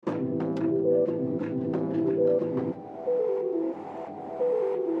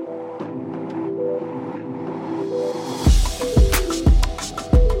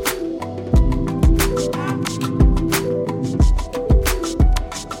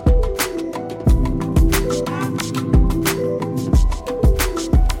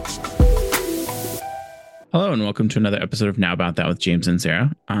Hello and welcome to another episode of Now About That with James and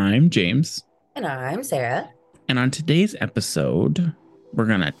Sarah. I'm James. And I'm Sarah. And on today's episode, we're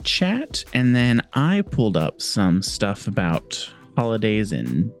going to chat. And then I pulled up some stuff about holidays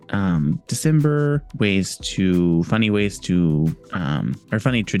in December, funny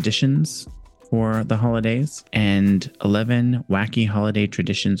traditions for the holidays, and 11 wacky holiday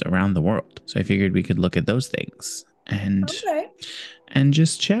traditions around the world. So I figured we could look at those things and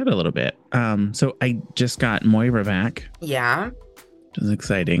just chat a little bit. So I just got Moira back. Yeah. Which is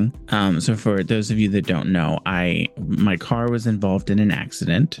exciting. So for those of you that don't know, my car was involved in an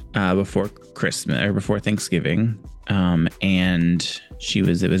accident before Christmas or before Thanksgiving. And it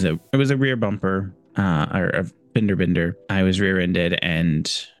was a rear bumper or a fender bender. I was rear-ended and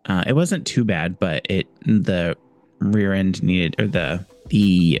it wasn't too bad, but the rear end needed, or the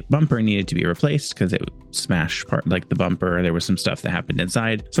bumper needed to be replaced because it smashed part, like the bumper. There was some stuff that happened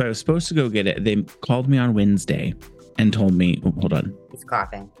inside. So I was supposed to go get it. They called me on Wednesday and told me, hold on. He's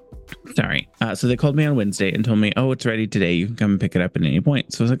coughing. Sorry. So they called me on Wednesday and told me, oh, it's ready today. You can come and pick it up at any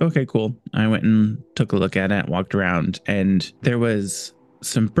point. So I was like, okay, cool. I went and took a look at it, walked around, and there was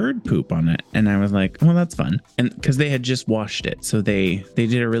some bird poop on it. And I was like, well, that's fun. And because they had just washed it. So they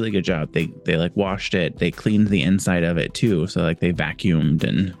did a really good job. They like washed it. They cleaned the inside of it too. So like they vacuumed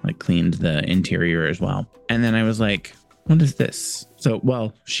and like cleaned the interior as well. And then I was like, what is this? So,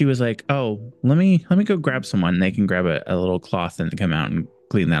 well, she was like, oh, let me go grab someone. They can grab a little cloth and come out and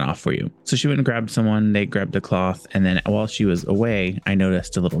clean that off for you. So she went and grabbed someone. They grabbed a cloth. And then while she was away, I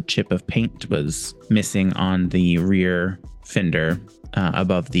noticed a little chip of paint was missing on the rear fender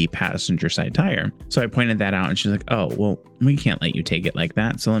above the passenger side tire. So I pointed that out and she's like, oh, well, we can't let you take it like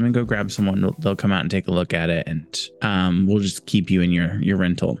that. So let me go grab someone. They'll come out and take a look at it and we'll just keep you in your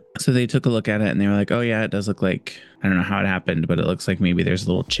rental. So they took a look at it and they were like, oh yeah, it does look like, I don't know how it happened, but it looks like maybe there's a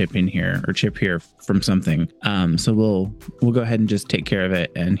little chip here from something. So we'll go ahead and just take care of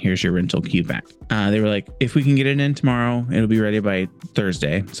it. And here's your rental key back. They were like, if we can get it in tomorrow, it'll be ready by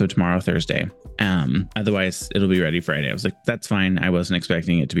Thursday. So tomorrow, Thursday. Otherwise it'll be ready Friday. I was like, that's fine. I wasn't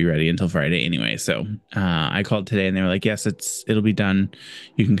expecting it to be ready until Friday anyway. So I called today and they were like, yes, it'll be done.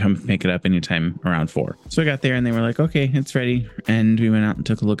 You can come pick it up anytime around 4. So I got there and they were like, okay, it's ready. And we went out and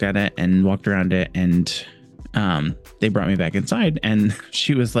took a look at it and walked around it. And they brought me back inside and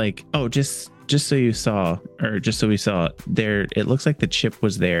she was like, oh, just so we saw there, it looks like the chip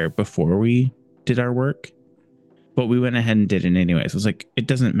was there before we did our work, but we went ahead and did it anyways. I was like, it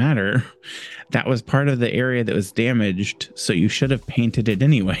doesn't matter. That was part of the area that was damaged. So you should have painted it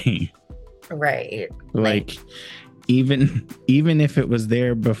anyway. Right. Like even if it was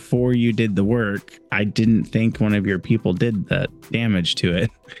there before you did the work, I didn't think one of your people did the damage to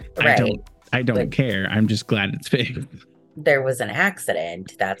it. Right. I don't care. I'm just glad it's fixed. There was an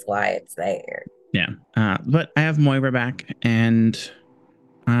accident. That's why it's there. Yeah. But I have Moira back and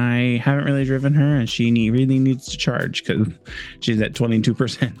I haven't really driven her and she really needs to charge because she's at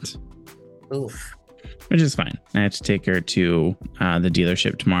 22%. Oof. Which is fine. I have to take her to the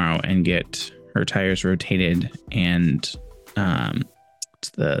dealership tomorrow and get her tires rotated and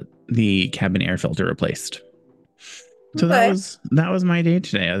the cabin air filter replaced. So okay. that was my day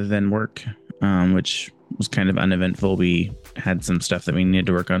today, other than work, which was kind of uneventful. We had some stuff that we needed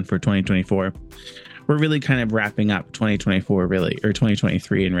to work on for 2024. We're really kind of wrapping up 2024, really, or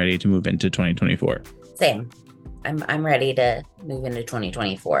 2023, and ready to move into 2024. Same. I'm ready to move into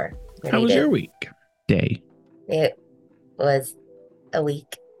 2024. How was your day? It was a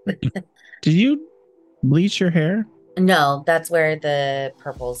week. Did you bleach your hair? No, that's where the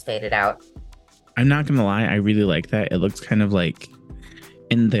purples faded out. I'm not gonna lie, I really like that. It looks kind of like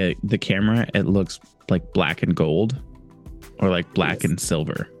in the camera, it looks like black and gold, or like black and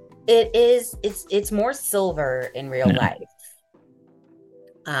silver. It is. It's more silver in real life.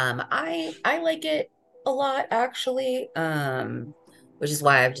 I like it a lot actually. Which is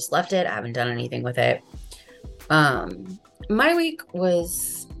why I've just left it. I haven't done anything with it. My week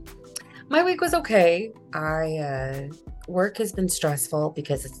was okay. Work has been stressful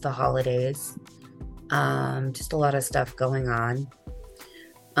because it's the holidays. Just a lot of stuff going on.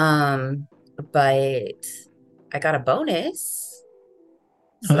 But I got a bonus.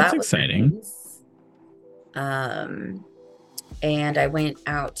 So that's exciting. Nice. And I went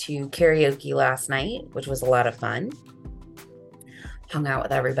out to karaoke last night, which was a lot of fun. Hung out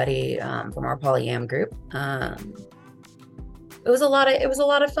with everybody from our polyam group. It was a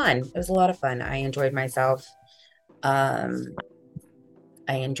lot of fun. I enjoyed myself. I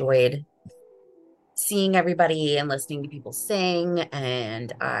enjoyed seeing everybody and listening to people sing,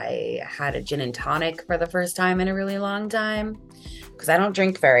 and I had a gin and tonic for the first time in a really long time because I don't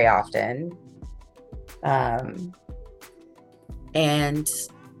drink very often. Um, and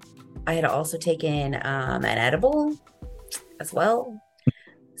I had also taken an edible as well.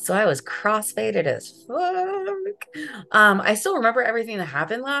 So I was crossfaded as fuck. I still remember everything that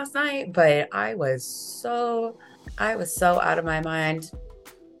happened last night, but I was so out of my mind.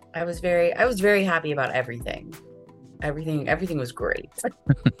 I was very happy about everything. Everything was great.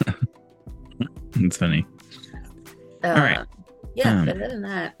 It's funny. All right. Yeah, but other than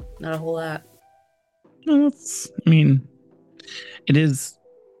that, not a whole lot. Well, I mean, it is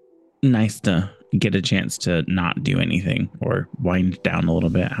nice to get a chance to not do anything or wind down a little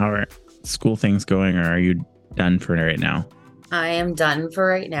bit. How are school things going, or are you done for right now? I am done for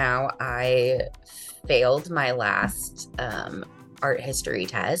right now. I failed my last art history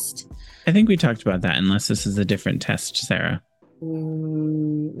test. I think we talked about that, unless this is a different test, Sarah.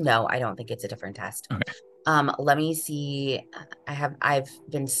 No, I don't think it's a different test. Okay. Let me see. I've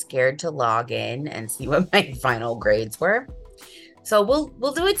been scared to log in and see what my final grades were. So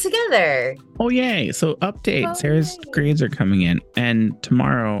we'll do it together. Oh yay. So update. Oh, Sarah's yay. grades are coming in, and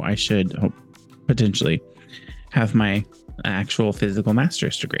tomorrow I should hope potentially have my actual physical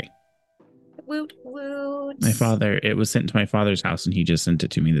master's degree. Woot woot. It was sent to my father's house, and he just sent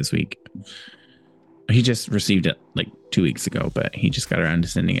it to me this week. He just received it like 2 weeks ago, but he just got around to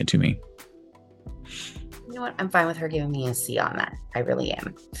sending it to me. You know what? I'm fine with her giving me a C on that. I really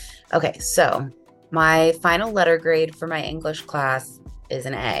am. Okay, so my final letter grade for my English class is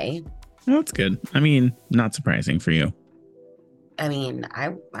an A. Well, that's good. I mean, not surprising for you. I mean,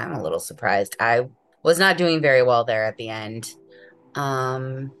 I'm a little surprised. I was not doing very well there at the end.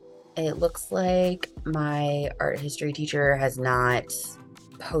 It looks like my art history teacher has not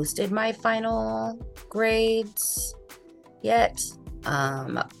posted my final grades yet.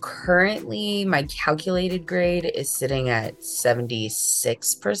 Currently my calculated grade is sitting at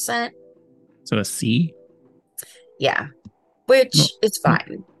 76%. So a C? Yeah. Which is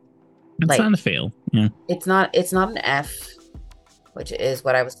fine. It's not a fail. Yeah. It's not an F, which is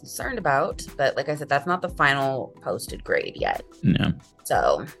what I was concerned about. But like I said, that's not the final posted grade yet. No.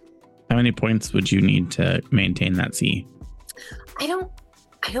 So how many points would you need to maintain that C? I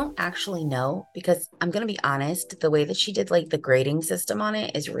don't actually know, because I'm going to be honest, the way that she did like the grading system on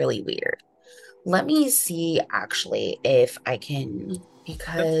it is really weird. Let me see actually if I can,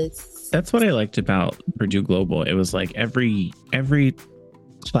 because that's what I liked about Purdue Global. It was like every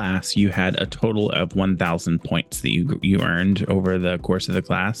class you had a total of 1,000 points that you earned over the course of the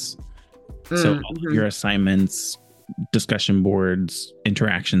class. So your assignments, discussion boards,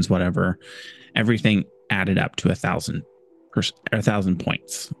 interactions, whatever, everything added up to 1,000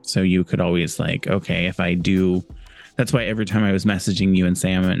 points. So you could always like, okay, if I do, that's why every time I was messaging you and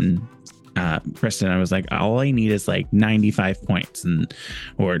Sam and Kristen, I was like, all I need is like 95 points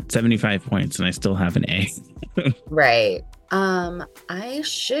or 75 points, and I still have an A. Right. I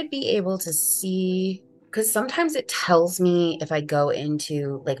should be able to see, because sometimes it tells me if I go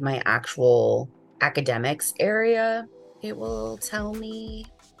into like my actual academics area, it will tell me.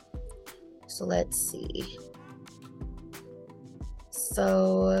 So let's see.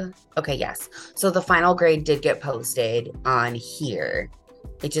 So, okay, yes. So the final grade did get posted on here.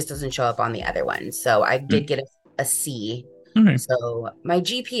 It just doesn't show up on the other one. So I did get a C. Okay. So my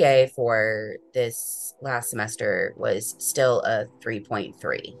GPA for this last semester was still a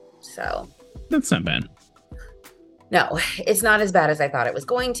 3.3. So that's not bad. No, it's not as bad as I thought it was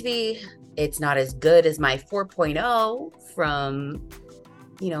going to be. It's not as good as my 4.0 from,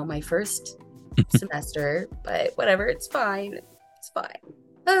 my first semester, but whatever, it's fine. It's fine.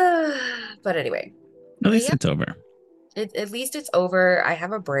 But anyway. At least it's over. At least it's over. I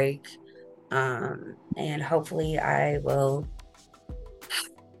have a break. And hopefully I will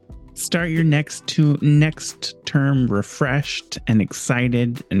start your next term refreshed and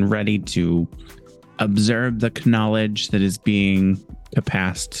excited and ready to observe the knowledge that is being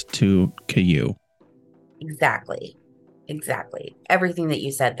passed to KU. Exactly. Everything that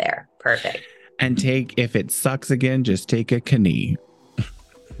you said there. Perfect. And if it sucks again, just take a knee.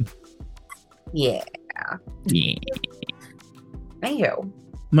 Yeah. Thank you.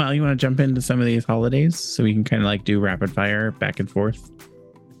 Well, you want to jump into some of these holidays so we can kind of like do rapid fire back and forth?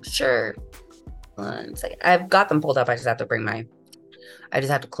 Sure. 1 second. I've got them pulled up. I just have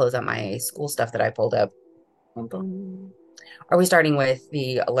to close out my school stuff that I pulled up. Are we starting with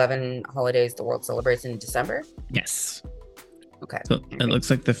the 11 holidays the world celebrates in December? Yes. Okay. So it looks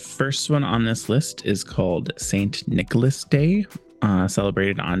like the first one on this list is called St. Nicholas Day,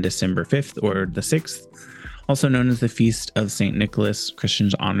 celebrated on December 5th or the 6th. Also known as the Feast of St. Nicholas,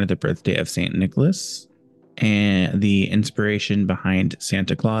 Christians honor the birthday of St. Nicholas. And the inspiration behind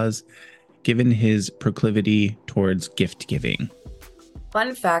Santa Claus given his proclivity towards gift giving.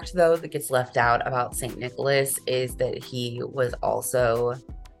 Fun fact, though, that gets left out about St. Nicholas is that he was also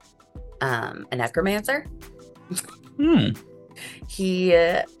a necromancer. He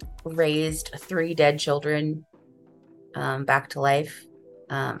raised 3 dead children back to life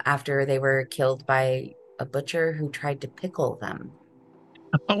after they were killed by a butcher who tried to pickle them.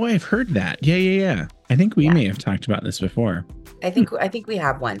 Oh, I've heard that. Yeah. I think we may have talked about this before. I think we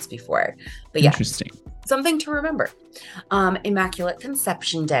have once before. But yeah. Interesting. Something to remember. Immaculate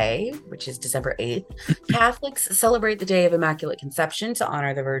Conception Day, which is December 8th. Catholics celebrate the day of Immaculate Conception to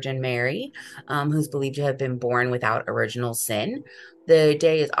honor the Virgin Mary, who's believed to have been born without original sin. The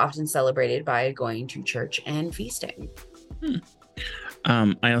day is often celebrated by going to church and feasting.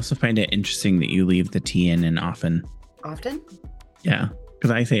 I also find it interesting that you leave the T in often. Often? Yeah,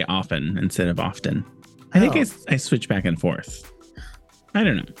 because I say often instead of often. I think I switch back and forth. I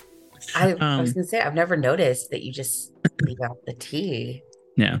don't know. I was going to say, I've never noticed that you just leave out the T.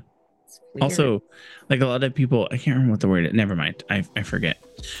 Yeah. Also, like a lot of people, I can't remember what the word is. Never mind. I forget.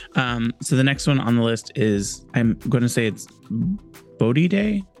 So the next one on the list is, I'm going to say it's Bodhi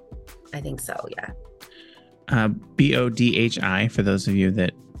Day. I think so, yeah. Bodhi, for those of you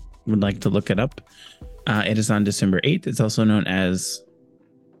that would like to look it up. It is on December 8th. It's also known as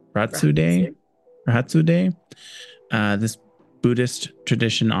Rahatsu Day. This Buddhist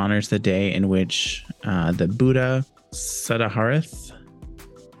tradition honors the day in which the Buddha Siddhartha,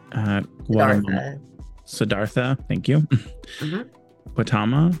 Siddhartha, thank you,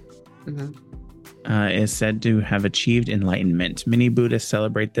 Gautama, is said to have achieved enlightenment. Many Buddhists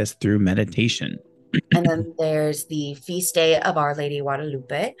celebrate this through meditation. And then there's the feast day of Our Lady of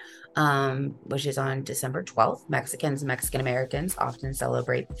Guadalupe, which is on December 12th. Mexicans and Mexican Americans often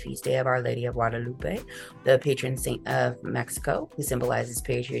celebrate the feast day of Our Lady of Guadalupe, the patron saint of Mexico, who symbolizes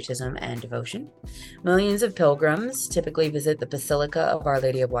patriotism and devotion. Millions of pilgrims typically visit the Basilica of Our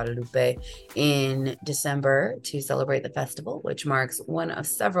Lady of Guadalupe in December to celebrate the festival, which marks one of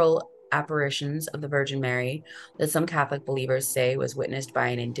several apparitions of the Virgin Mary that some Catholic believers say was witnessed by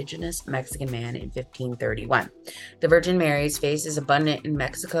an indigenous Mexican man in 1531. The Virgin Mary's face is abundant in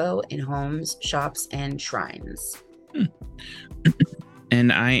Mexico in homes, shops, and shrines.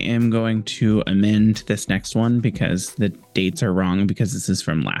 And I am going to amend this next one because the dates are wrong, because this is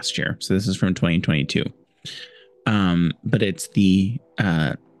from last year. So this is from 2022. But it's the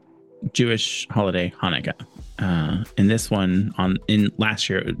Jewish holiday Hanukkah. And this one in last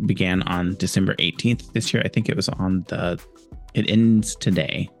year, it began on December 18th. This year, I think it was it ends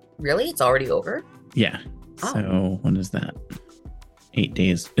today. Really? It's already over? Yeah. Oh. So what is that? 8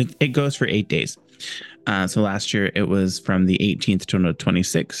 days. It goes for 8 days. So last year it was from the 18th to the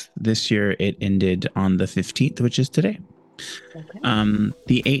 26th. This year it ended on the 15th, which is today. Okay.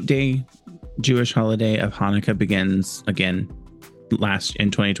 The 8-day Jewish holiday of Hanukkah begins again in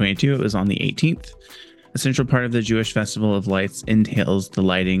 2022. It was on the 18th. A central part of the Jewish Festival of Lights entails the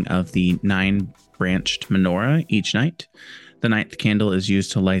lighting of the 9-branched menorah each night. The 9th candle is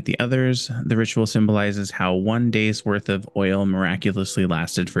used to light the others. The ritual symbolizes how 1 day's worth of oil miraculously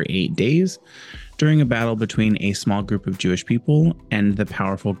lasted for 8 days during a battle between a small group of Jewish people and the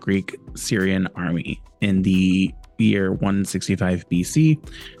powerful Greek-Syrian army in the year 165 BC.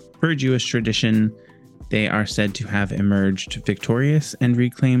 Per Jewish tradition, they are said to have emerged victorious and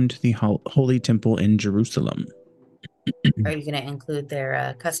reclaimed the Holy Temple in Jerusalem. Are you going to include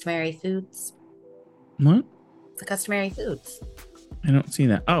their customary foods? What? The customary foods. I don't see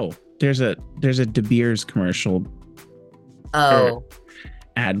that. Oh, there's a De Beers commercial. Oh.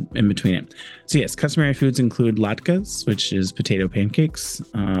 Ad in between it. So yes, customary foods include latkes, which is potato pancakes,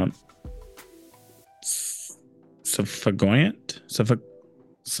 suffragant,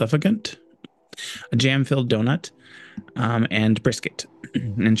 a jam-filled donut, and brisket.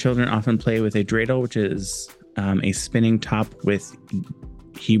 And children often play with a dreidel, which is a spinning top with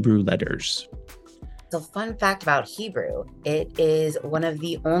Hebrew letters. So fun fact about Hebrew, it is one of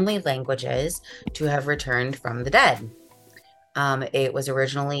the only languages to have returned from the dead. It was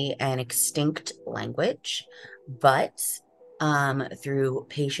originally an extinct language, but through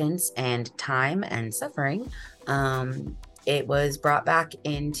patience and time and suffering, it was brought back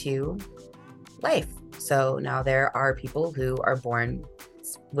into life. So now there are people who are born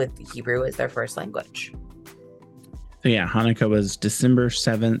with Hebrew as their first language. So yeah, Hanukkah was December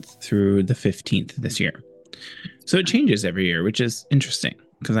 7th through the 15th this year. So it changes every year, which is interesting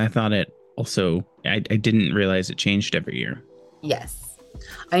because I thought it also, I didn't realize it changed every year. Yes.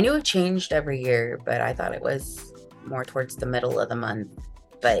 I knew it changed every year, but I thought it was more towards the middle of the month.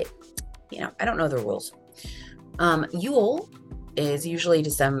 But, I don't know the rules. Yule is usually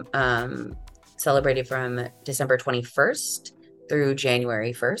celebrated from December 21st through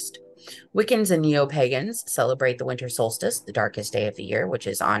January 1st. Wiccans and neo-pagans celebrate the winter solstice, the darkest day of the year, which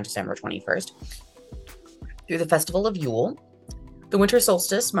is on December 21st, through the festival of Yule. The winter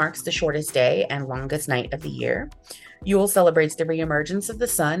solstice marks the shortest day and longest night of the year. Yule celebrates the reemergence of the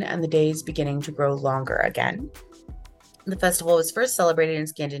sun and the days beginning to grow longer again. The festival was first celebrated in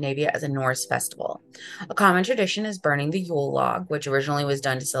Scandinavia as a Norse festival. A common tradition is burning the Yule log, which originally was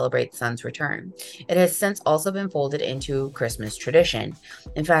done to celebrate the sun's return. It has since also been folded into Christmas tradition.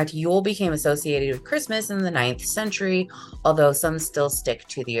 In fact, Yule became associated with Christmas in the 9th century, although some still stick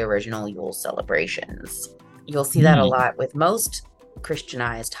to the original Yule celebrations. You'll see that a lot with most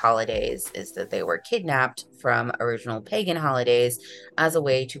Christianized holidays, is that they were kidnapped from original pagan holidays as a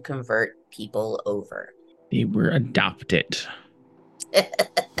way to convert people over. They were adopted.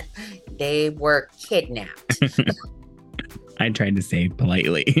 They were kidnapped. I tried to say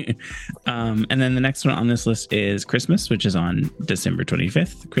politely. And then the next one on this list is Christmas, which is on December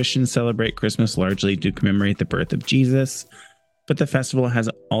 25th. Christians celebrate Christmas largely to commemorate the birth of Jesus, but the festival has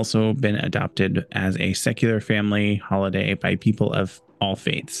also been adopted as a secular family holiday by people of all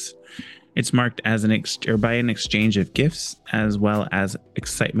faiths. It's marked as by an exchange of gifts, as well as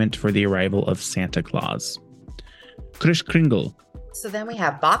excitement for the arrival of Santa Claus. Kris Kringle. So then we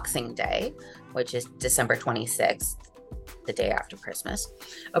have Boxing Day, which is December 26th, the day after Christmas,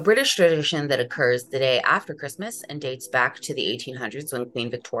 a British tradition that occurs the day after Christmas and dates back to the 1800s when Queen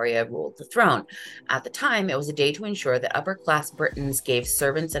Victoria ruled the throne. At the time, it was a day to ensure that upper-class Britons gave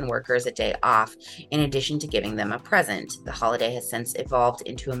servants and workers a day off, in addition to giving them a present. The holiday has since evolved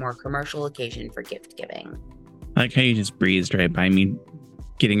into a more commercial occasion for gift giving. I like how you just breezed right by me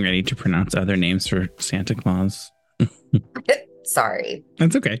getting ready to pronounce other names for Santa Claus. Sorry.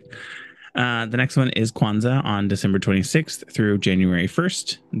 That's okay. The next one is Kwanzaa on December 26th through January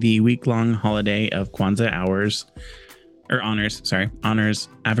 1st. The week-long holiday of Kwanzaa honors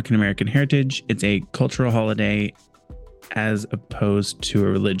African American heritage. It's a cultural holiday as opposed to a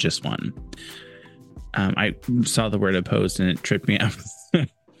religious one. I saw the word opposed and it tripped me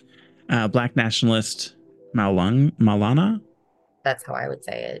up. Black nationalist Maulana? That's how I would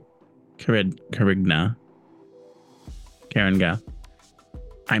say it. Karenga.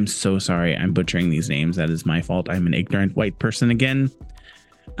 I'm so sorry. I'm butchering these names. That is my fault. I'm an ignorant white person again.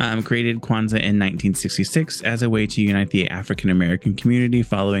 Created Kwanzaa in 1966 as a way to unite the African American community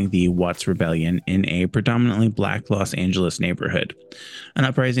following the Watts Rebellion in a predominantly black Los Angeles neighborhood. An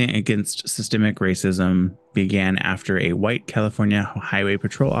uprising against systemic racism began after a white California Highway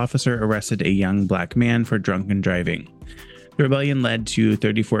Patrol officer arrested a young black man for drunken driving. The rebellion led to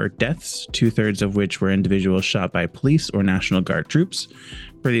 34 deaths, 2/3 of which were individuals shot by police or National Guard troops.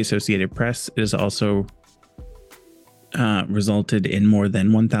 For the Associated Press, it has also resulted in more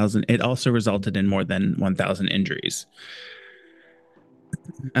than 1,000. It also resulted in more than 1,000 injuries.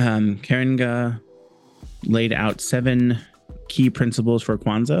 Karenga laid out 7 key principles for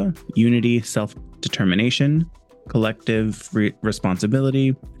Kwanzaa: unity, self-determination, collective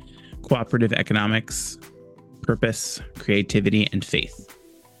responsibility, cooperative economics, purpose, creativity, and faith.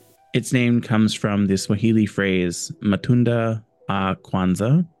 Its name comes from the Swahili phrase Matunda ya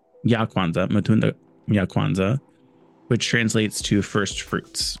Kwanzaa, Matunda ya Kwanzaa, which translates to first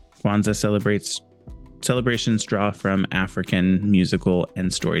fruits. Kwanzaa celebrations draw from African musical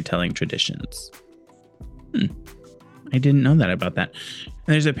and storytelling traditions. I didn't know that about that.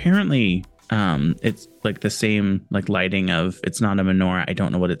 And there's apparently it's like the same like lighting of, it's not a menorah. I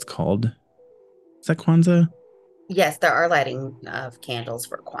don't know what it's called. Is that Kwanzaa? Yes, there are lighting of candles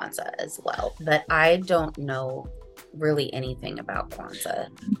for Kwanzaa as well, but I don't know really anything about Kwanzaa.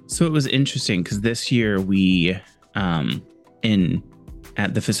 So it was interesting because this year we, at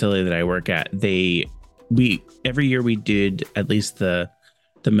the facility that I work at, every year we did at least the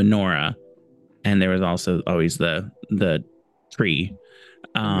menorah, and there was also always the tree.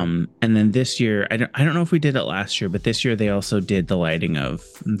 And then this year, I don't know if we did it last year, but this year they also did the lighting of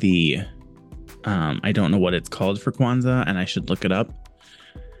the. I don't know what it's called for Kwanzaa, and I should look it up.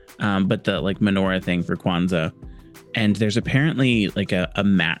 But the like menorah thing for Kwanzaa, and there's apparently like a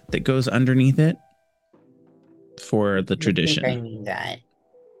mat that goes underneath it for the tradition. I knew that.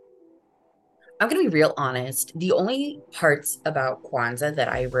 I'm gonna be real honest. The only parts about Kwanzaa that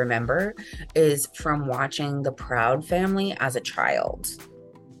I remember is from watching The Proud Family as a child,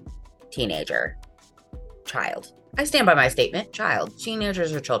 child. I stand by my statement. Child,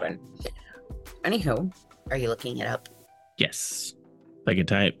 teenagers, or children. Anywho, are you looking it up? Yes, I can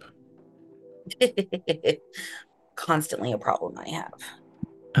type. Constantly a problem I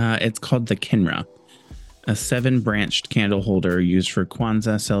have. It's called the Kinra. a 7-branched candle holder used for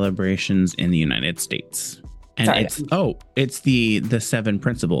Kwanzaa celebrations in the United States. And Sorry. it's the 7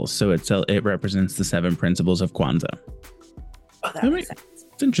 principles. So it represents the 7 principles of Kwanzaa. Oh, that makes sense.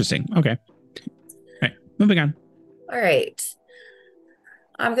 It's interesting. Okay. All right. Moving on. All right.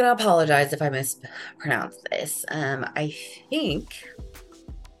 I'm going to apologize if I mispronounce this. I think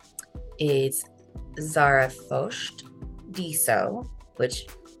it's Zarathosht Diso, which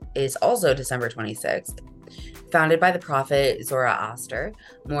is also December 26th. Founded by the prophet Zoroaster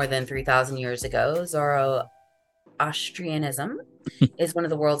more than 3,000 years ago, Zoroastrianism is one of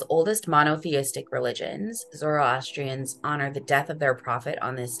the world's oldest monotheistic religions. Zoroastrians honor the death of their prophet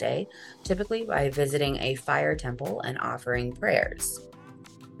on this day, typically by visiting a fire temple and offering prayers.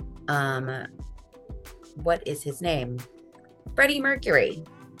 What is his name? Freddie Mercury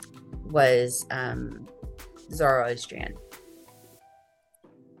was Zoroastrian.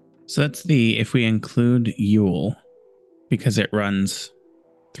 So that's if we include Yule, because it runs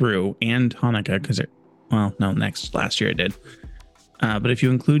through, and Hanukkah, because last year it did. But if you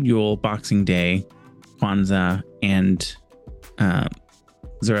include Yule, Boxing Day, Kwanzaa, and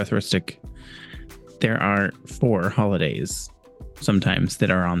Zoroastrian, there are 4 holidays sometimes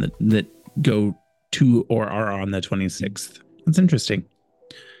that go to or are on the 26th. That's interesting.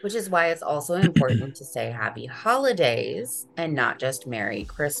 Which is why it's also important to say happy holidays and not just Merry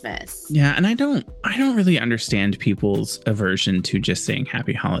Christmas. Yeah, and I don't really understand people's aversion to just saying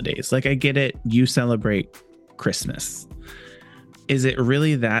happy holidays. Like, I get it, you celebrate Christmas. Is it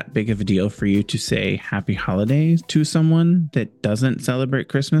really that big of a deal for you to say happy holidays to someone that doesn't celebrate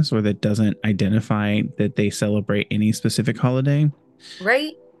Christmas or that doesn't identify that they celebrate any specific holiday?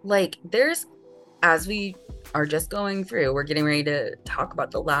 Right? Like, as we are just going through, we're getting ready to talk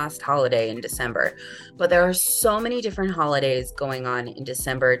about the last holiday in December, but there are so many different holidays going on in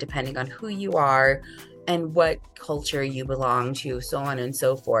December depending on who you are and what culture you belong to, so on and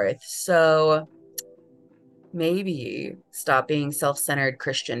so forth. So maybe stop being self-centered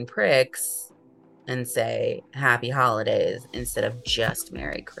Christian pricks and say happy holidays instead of just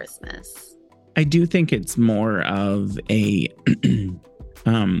Merry Christmas. I do think it's more of a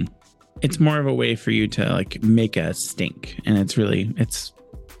it's more of a way for you to like make a stink, and it's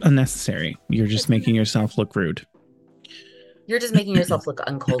unnecessary. You're just making yourself look rude. You're just making yourself look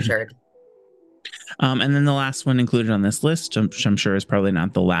uncultured. And then the last one included on this list, which I'm sure is probably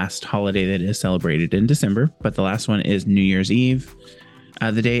not the last holiday that is celebrated in December, but the last one is New Year's Eve.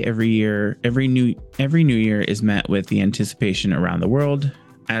 The day every New Year is met with the anticipation around the world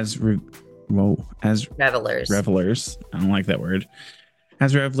as revelers. I don't like that word.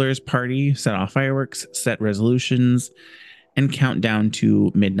 As revelers party, set off fireworks, set resolutions, and count down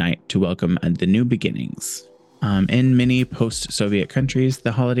to midnight to welcome the new beginnings. In many post-Soviet countries,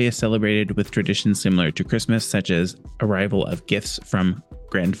 the holiday is celebrated with traditions similar to Christmas, such as arrival of gifts from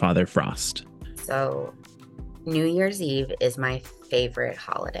Grandfather Frost. So, New Year's Eve is my favorite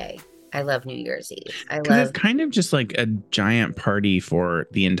holiday. I love New Year's Eve. It's kind of just like a giant party for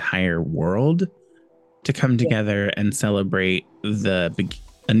the entire world to come together and celebrate a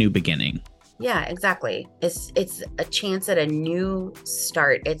new beginning. Yeah, exactly. It's a chance at a new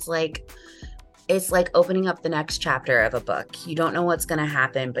start. It's like opening up the next chapter of a book. You don't know what's going to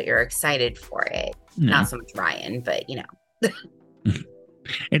happen, but you're excited for it. Yeah. Not so much Ryan, but you know.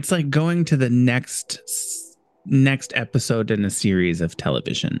 It's like going to the next episode in a series of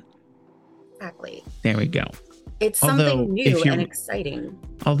television. Exactly. There we go. It's something new and exciting.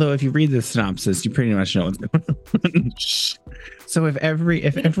 Although if you read the synopsis, you pretty much know what's going on. So if every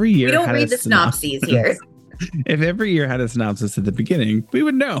year we don't read the synopses here. If every year had a synopsis at the beginning, we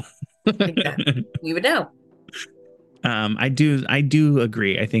would know. Exactly. We would know. I do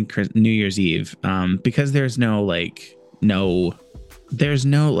agree. I think New Year's Eve, because there's no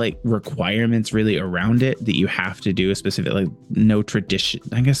requirements really around it that you have to do a specific, like, no tradition.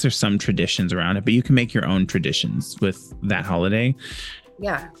 I guess there's some traditions around it, but you can make your own traditions with that holiday.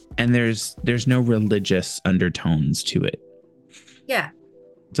 Yeah. And there's no religious undertones to it. Yeah.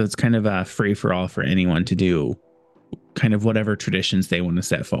 So it's kind of a free for all for anyone to do kind of whatever traditions they want to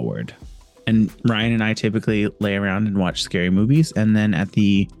set forward. And Ryan and I typically lay around and watch scary movies. And then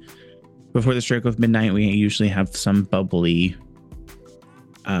before the stroke of midnight, we usually have some bubbly,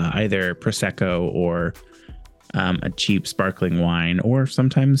 either Prosecco or a cheap sparkling wine, or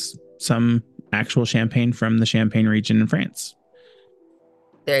sometimes some actual champagne from the Champagne region in France.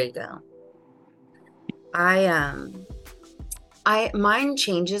 There you go. Mine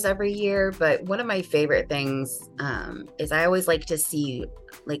changes every year, but one of my favorite things is I always like to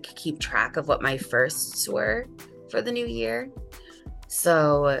keep track of what my firsts were for the new year.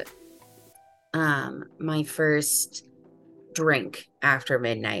 So my first drink after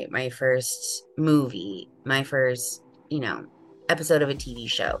midnight, my first movie, my first, episode of a TV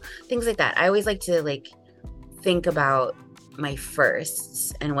show, things like that. I always like to think about my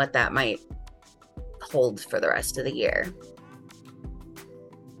firsts and what that might hold for the rest of the year.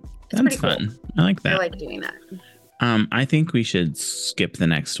 It's That's pretty fun. cool. I like that. I like doing that. I think we should skip the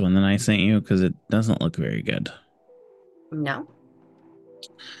next one that I sent you because it doesn't look very good. No?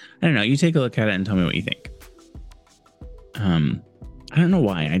 I don't know. You take a look at it and tell me what you think. I don't know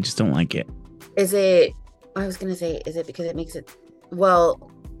why. I just don't like it. Is it because it makes it, well,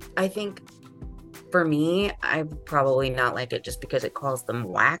 I think for me, I would probably not like it just because it calls them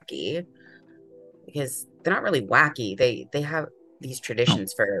wacky, because they're not really wacky. They have these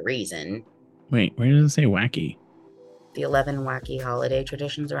traditions for a reason. Wait, where does it say wacky? The 11 wacky holiday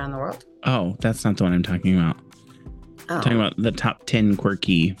traditions around the world. Oh, that's not the one I'm talking about. Oh. I'm talking about the top 10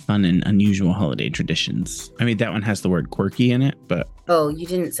 quirky, fun, and unusual holiday traditions. I mean, that one has the word quirky in it, but... Oh, you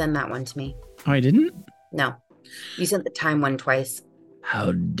didn't send that one to me. Oh, I didn't? No. You sent the time one twice.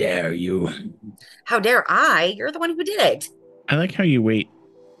 How dare you? How dare I? You're the one who did it. I like how you wait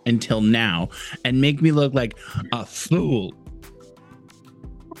until now and make me look like a fool.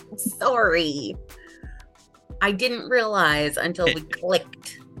 Sorry. I didn't realize until we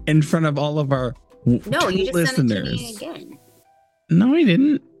clicked. In front of all of our No, you just listeners. sent it to me again. No, I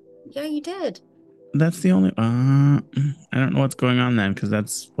didn't. Yeah, you did. That's the only... I don't know what's going on then, because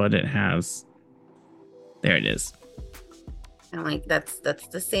that's what it has. There it is. I'm like, that's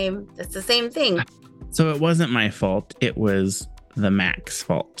the same thing. So it wasn't my fault. It was the Mac's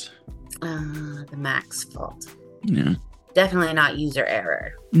fault. The Mac's fault. Yeah. Definitely not user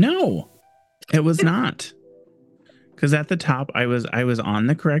error. No, it was not. Because at the top, I was on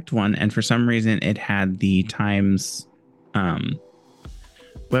the correct one, and for some reason, it had the Times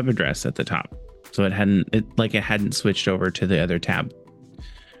web address at the top, so it hadn't switched over to the other tab.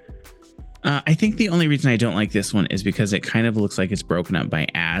 I think the only reason I don't like this one is because it kind of looks like it's broken up by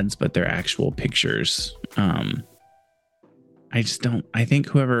ads, but they're actual pictures. I just don't. I think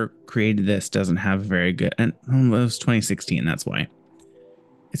whoever created this doesn't have very good. And it was 2016. That's why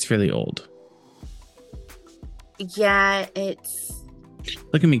it's really old. Yeah, it's...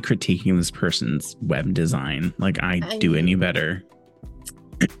 Look at me critiquing this person's web design like I do any better.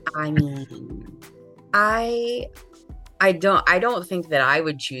 I mean, I don't think that I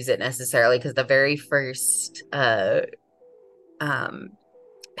would choose it necessarily, because the very first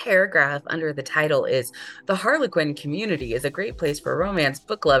paragraph under the title is, "The Harlequin community is a great place for romance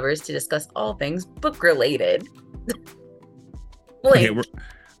book lovers to discuss all things book related." Okay,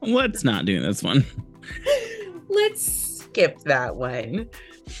 let's not do this one. Let's skip that one.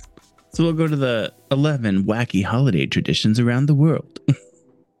 So we'll go to the 11 wacky holiday traditions around the world.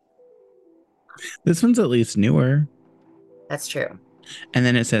 This one's at least newer. That's true. And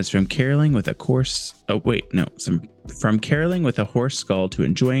then it says from caroling with a horse skull to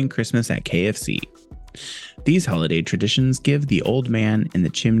enjoying Christmas at KFC. These holiday traditions give the old man in the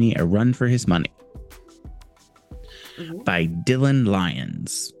chimney a run for his money. Mm-hmm. By Dylan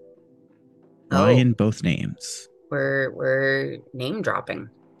Lyons. Ryan, both names. We're name dropping.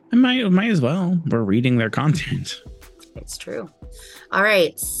 I might as well. We're reading their content. It's true. All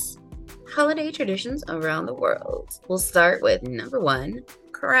right. Holiday traditions around the world. We'll start with number 1,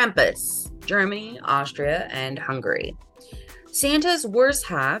 Krampus, Germany, Austria, and Hungary. Santa's worst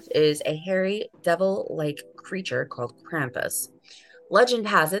half is a hairy, devil-like creature called Krampus. Legend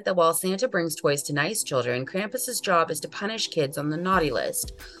has it that while Santa brings toys to nice children, Krampus's job is to punish kids on the naughty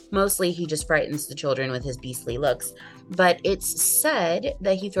list. Mostly, he just frightens the children with his beastly looks, but it's said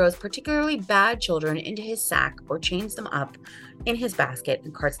that he throws particularly bad children into his sack or chains them up in his basket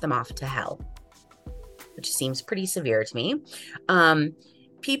and carts them off to hell, which seems pretty severe to me.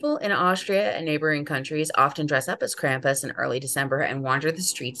 People in Austria and neighboring countries often dress up as Krampus in early December and wander the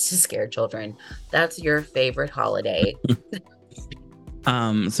streets to scare children. That's your favorite holiday.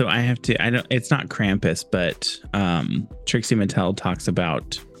 So it's not Krampus, but Trixie Mattel talks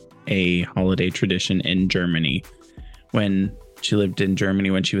about a holiday tradition in Germany when she lived in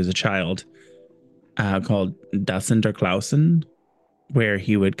Germany when she was a child, called Das Sinterklausen, where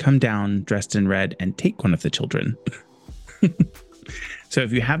he would come down dressed in red and take one of the children. So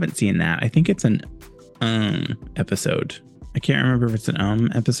if you haven't seen that, I think it's an episode. I can't remember if it's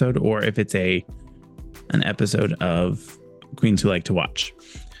an episode or if it's an episode of Queens Who Like to Watch.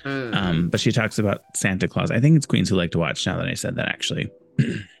 But she talks about Santa Claus. I think it's Queens Who Like to Watch, now that I said that, actually.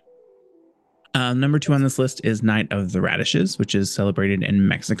 Number 2 on this list is Night of the Radishes, which is celebrated in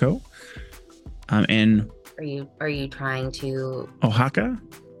Mexico. Are you trying to... Oaxaca?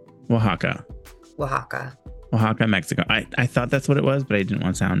 Oaxaca. Oaxaca, Mexico. I thought that's what it was, but I didn't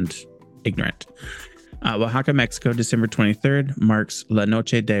want to sound ignorant. Oaxaca, Mexico, December 23rd marks La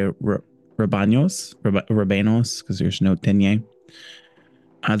Noche de Rabanos, because there's no tenye.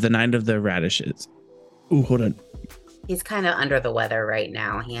 The night of the radishes. Ooh, hold on. He's kind of under the weather right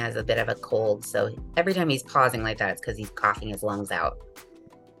now. He has a bit of a cold, so every time he's pausing like that, it's because he's coughing his lungs out.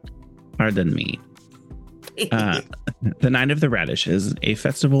 Pardon me. The Night of the Radishes, a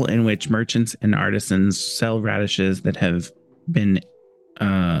festival in which merchants and artisans sell radishes that have been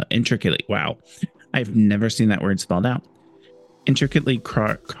intricately, wow, I've never seen that word spelled out, intricately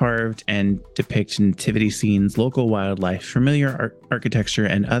carved and depict nativity scenes, local wildlife, familiar architecture,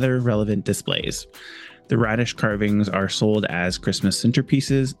 and other relevant displays. The radish carvings are sold as Christmas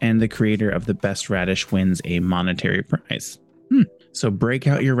centerpieces, and the creator of the best radish wins a monetary prize. So break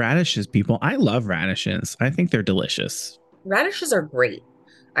out your radishes, people. I love radishes. I think they're delicious. Radishes are great.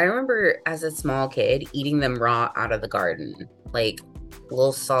 I remember as a small kid eating them raw out of the garden, like a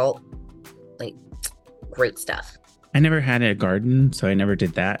little salt, like great stuff. I never had a garden, so I never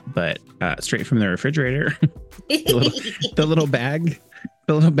did that, but straight from the refrigerator, the little bag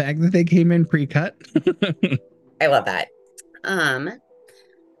that they came in pre-cut. I love that.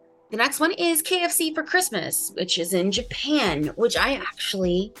 The next one is KFC for Christmas, which is in Japan, which I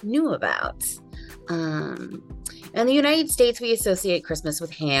actually knew about. In the United States, we associate Christmas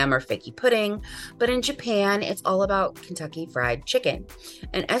with ham or figgy pudding, but in Japan, it's all about Kentucky Fried Chicken.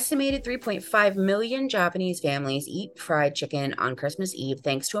 An estimated 3.5 million Japanese families eat fried chicken on Christmas Eve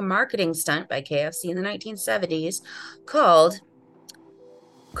thanks to a marketing stunt by KFC in the 1970s called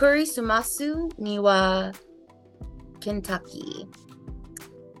Kurisumasu Niwa Kentucky.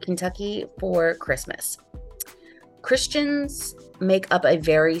 Kentucky for Christmas. Christians make up a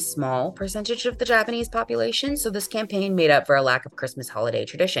very small percentage of the Japanese population, so this campaign made up for a lack of Christmas holiday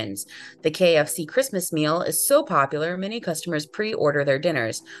traditions. The KFC Christmas meal is so popular, many customers pre-order their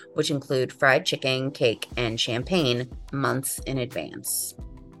dinners, which include fried chicken, cake, and champagne months in advance.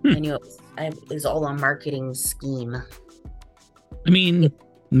 I knew it was all a marketing scheme. I mean,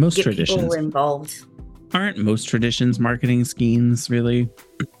 most Get traditions people involved. Aren't most traditions marketing schemes, really?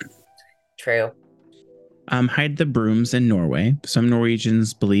 True. Hide the brooms in Norway. Some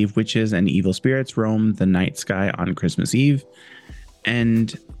Norwegians believe witches and evil spirits roam the night sky on Christmas Eve.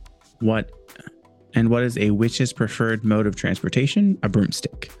 And what is a witch's preferred mode of transportation? A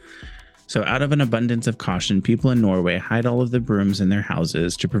broomstick. So out of an abundance of caution, people in Norway hide all of the brooms in their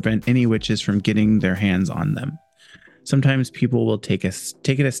houses to prevent any witches from getting their hands on them. Sometimes people will take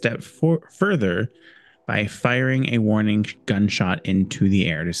it a step further by firing a warning gunshot into the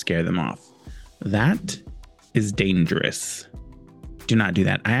air to scare them off. That is dangerous. Do not do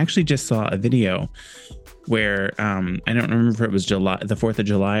that. I actually just saw a video where I don't remember if it was the 4th of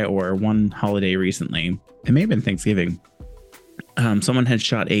July or one holiday recently. It may have been Thanksgiving. Someone had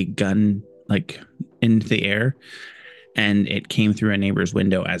shot a gun like into the air, and it came through a neighbor's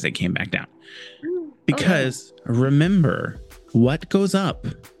window as it came back down. Because remember, what goes up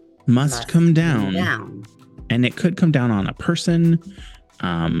must come down. And it could come down on a person,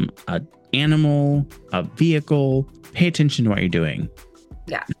 an animal, a vehicle. Pay attention to what you're doing.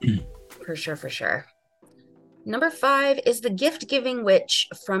 Yeah, for sure. Number 5 is the gift-giving witch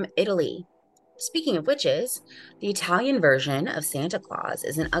from Italy. Speaking of witches, the Italian version of Santa Claus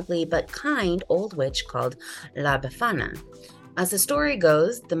is an ugly but kind old witch called La Befana. As the story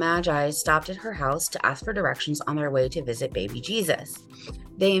goes, the Magi stopped at her house to ask for directions on their way to visit baby Jesus.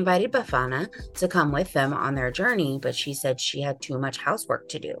 They invited Befana to come with them on their journey, but she said she had too much housework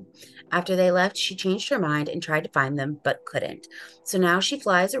to do. After they left, she changed her mind and tried to find them, but couldn't. So now she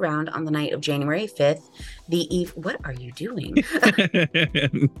flies around on the night of January 5th, the eve... What are you doing?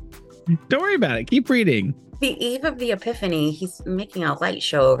 Don't worry about it. Keep reading. The eve of the Epiphany, he's making a light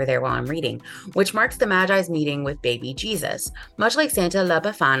show over there while I'm reading, which marks the Magi's meeting with baby Jesus. Much like Santa, La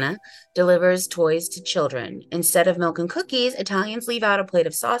Befana delivers toys to children. Instead of milk and cookies, Italians leave out a plate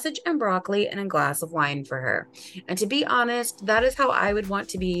of sausage and broccoli and a glass of wine for her. And to be honest, that is how I would want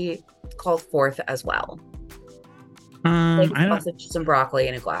to be called forth as well. Sausage, some broccoli,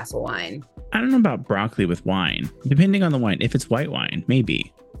 and a glass of wine. I don't know about broccoli with wine. Depending on the wine. If it's white wine,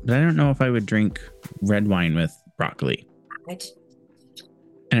 maybe. But I don't know if I would drink red wine with broccoli. Right.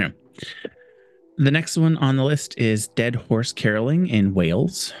 I don't know. The next one on the list is Dead Horse Caroling in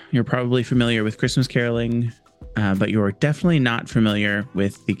Wales. You're probably familiar with Christmas caroling, but you're definitely not familiar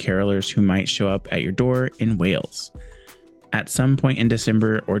with the carolers who might show up at your door in Wales. At some point in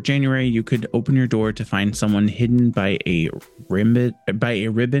December or January, you could open your door to find someone hidden by a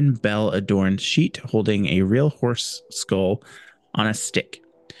ribbon bell adorned sheet holding a real horse skull on a stick.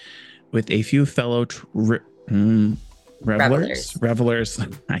 with a few fellow revelers.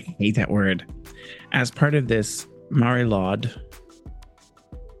 I hate that word. As part of this Marilaud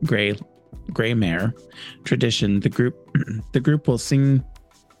Grey Mare tradition, the group will sing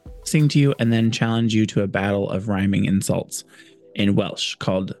to you and then challenge you to a battle of rhyming insults in Welsh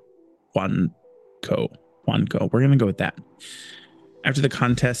called Wanco. We're going to go with that. After the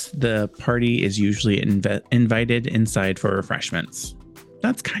contest, the party is usually invited inside for refreshments.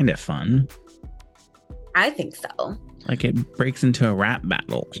 That's kind of fun. I think so. Like it breaks into a rap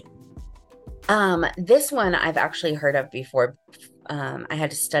battle. This one I've actually heard of before. I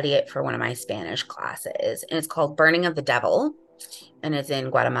had to study it for one of my Spanish classes, and it's called Burning of the Devil, and it's in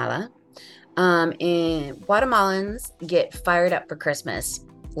Guatemala. And Guatemalans get fired up for Christmas,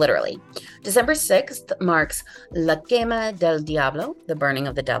 literally. December 6th marks La Quema del Diablo, the burning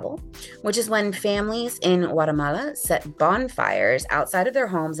of the devil, which is when families in Guatemala set bonfires outside of their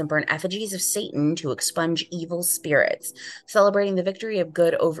homes and burn effigies of Satan to expunge evil spirits, celebrating the victory of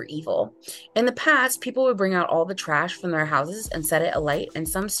good over evil. In the past, people would bring out all the trash from their houses and set it alight, and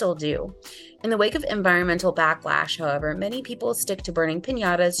some still do. In the wake of environmental backlash, however, many people stick to burning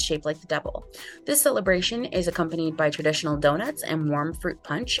piñatas shaped like the devil. This celebration is accompanied by traditional donuts and warm fruit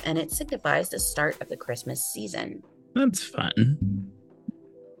punch, and it signifies the start of the Christmas season. That's fun.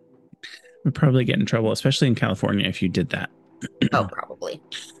 We'd probably get in trouble, especially in California, if you did that. Oh, probably.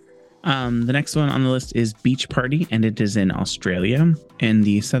 The next one on the list is Beach Party, and it is in Australia. In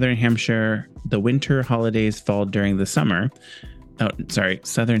the Southern Hampshire, the winter holidays fall during the summer. Oh, sorry,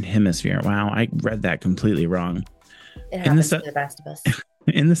 Southern Hemisphere. Wow, I read that completely wrong. It happens to the best of us.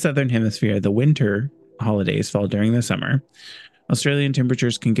 In the Southern Hemisphere, the winter holidays fall during the summer. Australian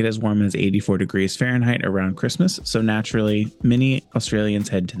temperatures can get as warm as 84 degrees Fahrenheit around Christmas, so naturally, many Australians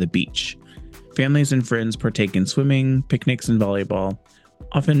head to the beach. Families and friends partake in swimming, picnics, and volleyball.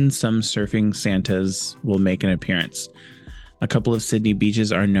 Often, some surfing Santas will make an appearance. A couple of Sydney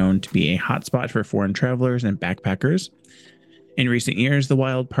beaches are known to be a hotspot for foreign travelers and backpackers. In recent years, the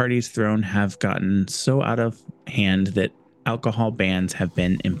wild parties thrown have gotten so out of hand that alcohol bans have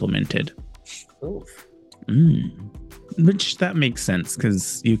been implemented. Oof. Which that makes sense,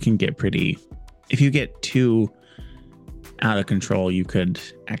 because you can get if you get too out of control, you could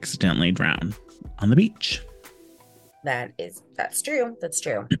accidentally drown on the beach. That's true. That's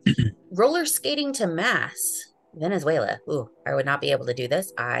true. Roller skating to Mass, Venezuela. Ooh, I would not be able to do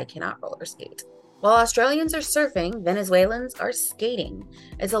this. I cannot roller skate. While Australians are surfing, Venezuelans are skating.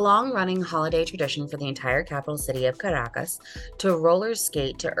 It's a long-running holiday tradition for the entire capital city of Caracas to roller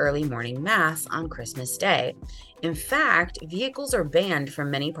skate to early morning mass on Christmas Day. In fact, vehicles are banned from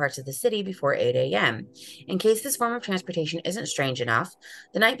many parts of the city before 8 a.m. In case this form of transportation isn't strange enough,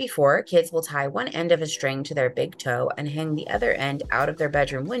 the night before, kids will tie one end of a string to their big toe and hang the other end out of their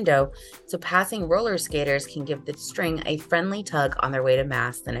bedroom window so passing roller skaters can give the string a friendly tug on their way to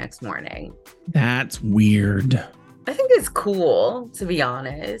mass the next morning. That's weird. I think it's cool, to be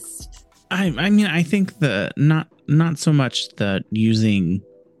honest. I mean, I think not so much the using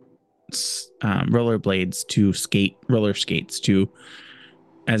rollerblades to roller skates to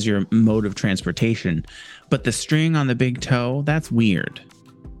as your mode of transportation, but the string on the big toe, that's weird.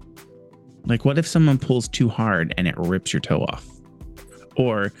 Like, what if someone pulls too hard and it rips your toe off?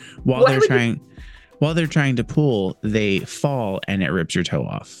 Or while they're trying to pull, they fall and it rips your toe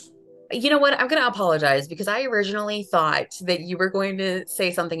off. You know what? I'm going to apologize because I originally thought that you were going to say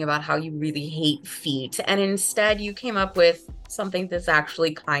something about how you really hate feet. And instead you came up with something that's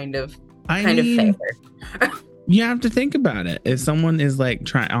actually kind of fair. You have to think about it. If someone is like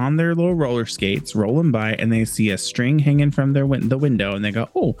trying on their little roller skates, rolling by, and they see a string hanging from the window and they go,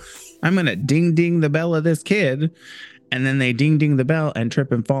 oh, I'm going to ding, ding the bell of this kid. And then they ding, ding the bell and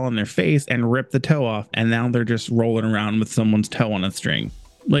trip and fall on their face and rip the toe off. And now they're just rolling around with someone's toe on a string.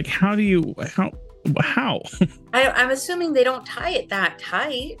 Like, how? I'm assuming they don't tie it that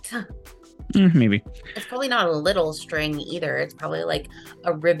tight. Maybe. It's probably not a little string either. It's probably like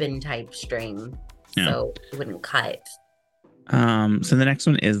a ribbon type string. Yeah. So it wouldn't cut. So the next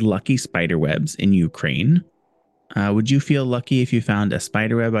one is lucky spider webs in Ukraine. Would you feel lucky if you found a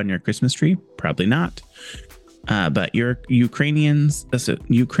spider web on your Christmas tree? Probably not. But Ukrainians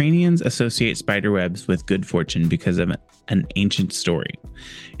associate spider webs with good fortune because of an ancient story.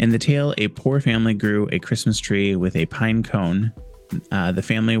 In the tale, a poor family grew a Christmas tree with a pine cone. The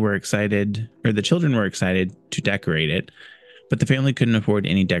children were excited to decorate it, but the family couldn't afford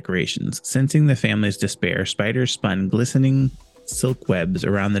any decorations. Sensing the family's despair, spiders spun glistening silk webs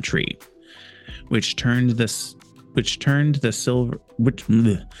around the tree, which turned the which turned the silver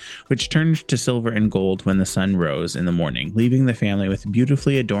which turned to silver and gold when the sun rose in the morning, leaving the family with a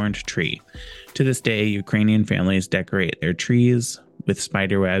beautifully adorned tree. To this day, Ukrainian families decorate their trees with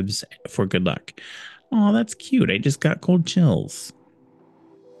spider webs for good luck. Oh, that's cute. I just got cold chills.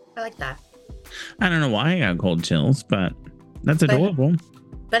 I like that. I don't know why I got cold chills, but that's adorable.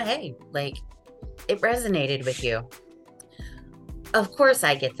 But hey, like, it resonated with you. Of course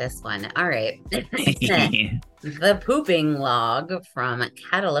I get this one. All right. The pooping log from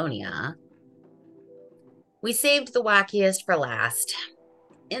Catalonia. We saved the wackiest for last.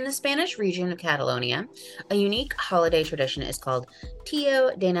 In the Spanish region of Catalonia, a unique holiday tradition is called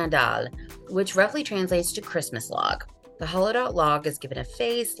Tio de Nadal, which roughly translates to Christmas log. The hollowed out log is given a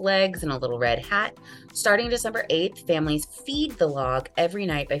face, legs, and a little red hat. Starting December 8th, families feed the log every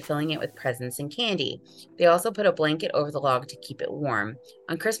night by filling it with presents and candy. They also put a blanket over the log to keep it warm.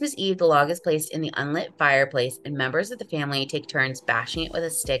 On Christmas Eve, the log is placed in the unlit fireplace, and members of the family take turns bashing it with a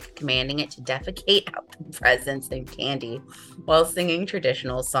stick, commanding it to defecate out the presents and candy while singing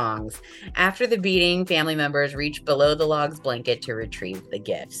traditional songs. After the beating, family members reach below the log's blanket to retrieve the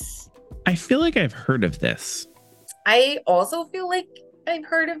gifts. I feel like I've heard of this. I also feel like I've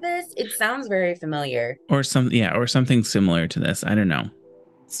heard of this. It sounds very familiar. Or something similar to this. I don't know.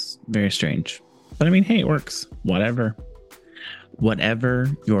 It's very strange. But I mean, hey, it works. Whatever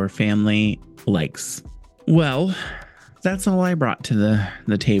your family likes. Well, that's all I brought to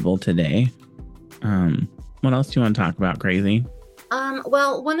the table today. What else do you want to talk about, Crazy?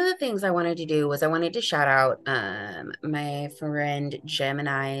 Well, one of the things I wanted to do was I wanted to shout out my friend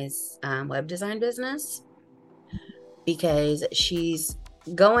Gemini's web design business, because she's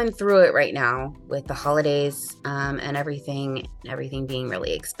going through it right now with the holidays and everything being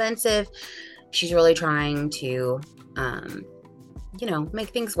really expensive. She's really trying to make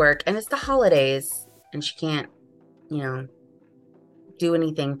things work, and it's the holidays, and she can't do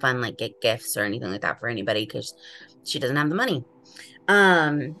anything fun like get gifts or anything like that for anybody because she doesn't have the money.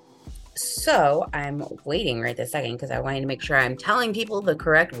 So I'm waiting right this second because I wanted to make sure I'm telling people the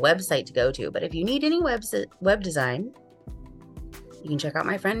correct website to go to. But if you need any web design, you can check out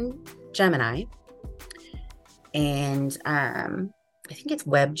my friend Gemini. And I think it's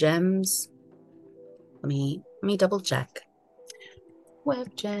Web Gems. Let me double check.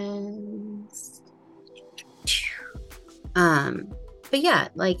 Web Gems. But yeah,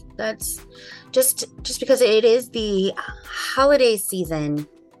 like that's just because it is the holiday season.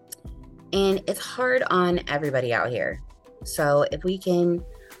 And it's hard on everybody out here. So if we can,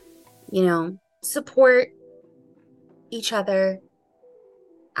 support each other.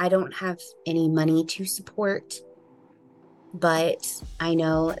 I don't have any money to support, but I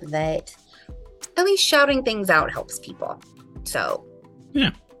know that at least shouting things out helps people. So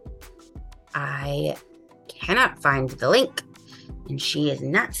yeah, I cannot find the link, and she is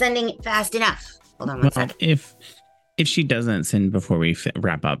not sending it fast enough. Hold on one second. If she doesn't send before we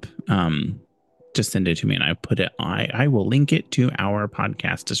wrap up, just send it to me and I will link it to our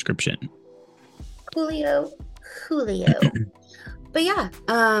podcast description. Julio. But yeah,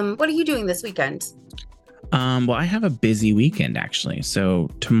 what are you doing this weekend? Well, I have a busy weekend actually.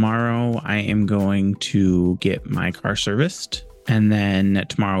 So tomorrow I am going to get my car serviced, and then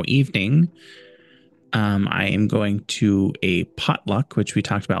tomorrow evening, I am going to a potluck, which we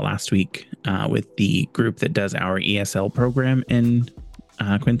talked about last week, with the group that does our ESL program in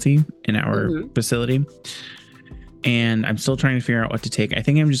Quincy in our facility. And I'm still trying to figure out what to take. I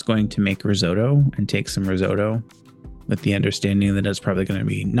think I'm just going to make risotto and take some risotto with the understanding that it's probably going to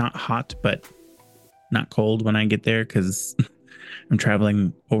be not hot, but not cold when I get there because I'm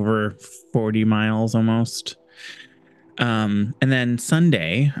traveling over 40 miles almost. And then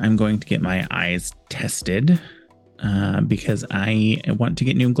Sunday, I'm going to get my eyes tested because I want to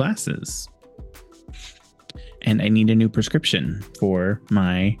get new glasses. And I need a new prescription for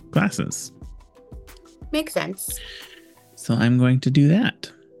my glasses. Makes sense. So I'm going to do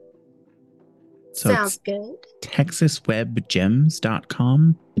that. So sounds good.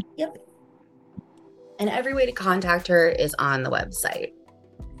 TexasWebGems.com. Yep. And every way to contact her is on the website.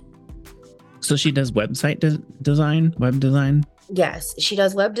 So she does website design, web design? Yes, she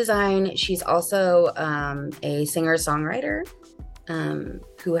does web design. She's also a singer-songwriter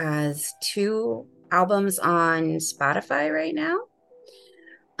who has 2 albums on Spotify right now.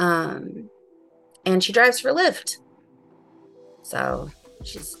 And she drives for Lyft. So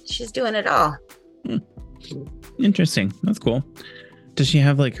she's doing it all. Interesting. That's cool. Does she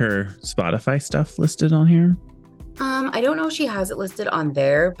have like her Spotify stuff listed on here? I don't know if she has it listed on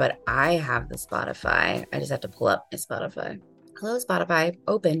there, but I have the Spotify. I just have to pull up my Spotify. Hello, Spotify.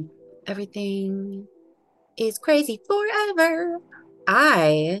 Open. Everything. is crazy forever.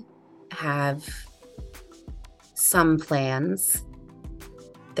 I have some plans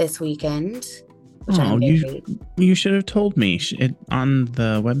this weekend, which Oh, I'm very. you should have told me on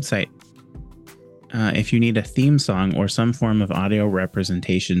the website. If you need a theme song or some form of audio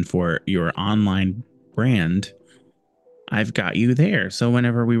representation for your online brand, I've got you there. So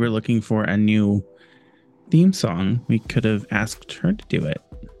whenever we were looking for a new theme song, we could have asked her to do it.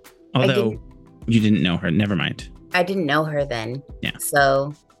 Although you didn't know her. Never mind. I didn't know her then. Yeah.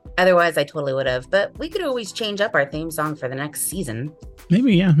 So otherwise, I totally would have. But we could always change up our theme song for the next season.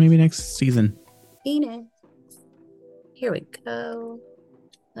 Maybe next season. Phoenix. Here we go.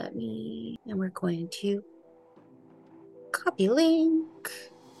 And we're going to copy link.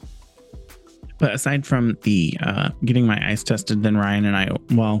 But aside from the getting my eyes tested, then I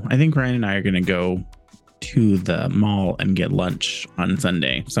think Ryan and I are going to go to the mall and get lunch on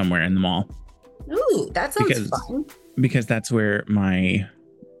Sunday somewhere in the mall. Ooh, that sounds fun. Because that's where my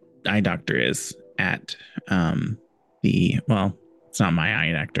eye doctor is at. It's not my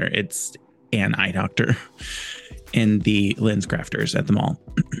eye doctor. It's an eye doctor in the lens crafters at the mall.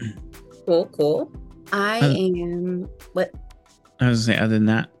 Cool. I am what? I was gonna say, other than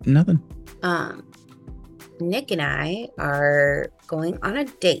that, nothing. Nick and I are going on a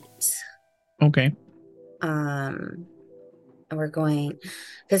date. Okay. And we're going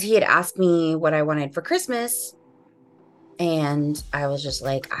because he had asked me what I wanted for Christmas, and I was just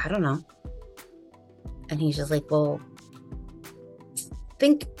like, I don't know. And he's just like, well,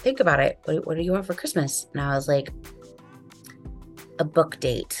 think about it. What do you want for Christmas? And I was like, a book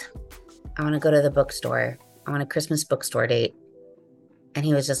date. I want to go to the bookstore. I want a Christmas bookstore date. And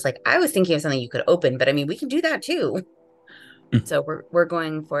he was just like, I was thinking of something you could open, but I mean, we can do that too. So we're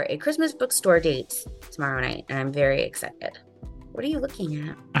going for a Christmas bookstore date tomorrow night, and I'm very excited. What are you looking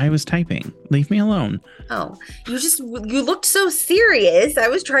at? I was typing. Leave me alone. Oh, you looked so serious. I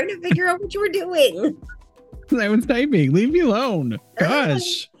was trying to figure out what you were doing. I was typing. Leave me alone.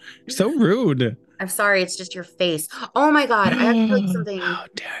 Gosh, so rude. I'm sorry. It's just your face. Oh my God. I have to tell you something. How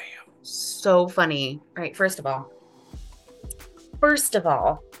dare you? So funny. All right. First of all,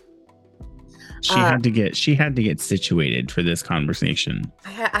 she had to get situated for this conversation.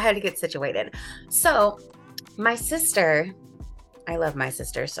 I had to get situated. So my sister, I love my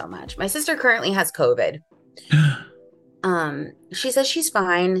sister so much. My sister currently has COVID. She says she's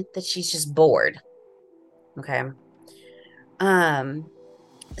fine, that she's just bored. Okay.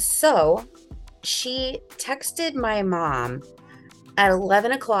 So she texted my mom at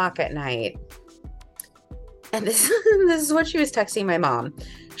 11 o'clock at night. And this is what she was texting my mom.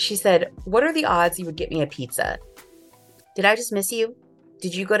 She said, what are the odds you would get me a pizza? Did I just miss you?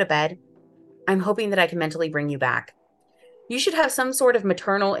 Did you go to bed? I'm hoping that I can mentally bring you back. You should have some sort of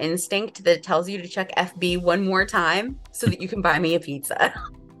maternal instinct that tells you to check FB one more time so that you can buy me a pizza.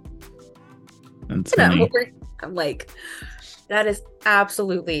 That's funny. I'm like, that is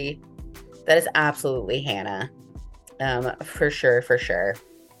absolutely Hannah. For sure.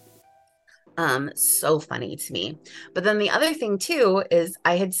 So funny to me. But then the other thing too is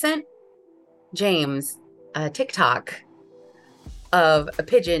I had sent James a TikTok of a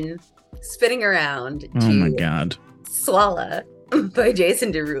pigeon spinning around to my God. Swallow by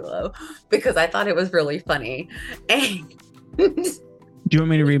Jason Derulo because I thought it was really funny. And do you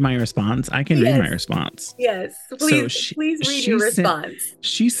want me to read my response? I can read my response. Yes. Please read your response.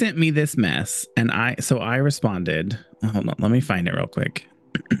 She sent me this mess and I responded. Hold on, let me find it real quick.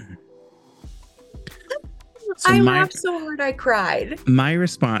 I laughed so hard I cried. My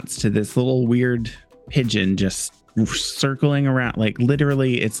response to this little weird pigeon just circling around, like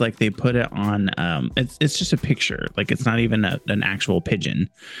literally it's like they put it on it's just a picture, like it's not even an actual pigeon,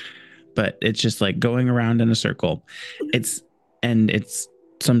 but it's just like going around in a circle. It's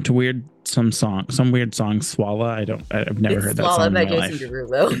some weird song, Swallow. I've never heard that song in my life.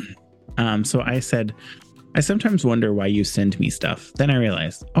 Derulo. So I said, I sometimes wonder why you send me stuff. Then I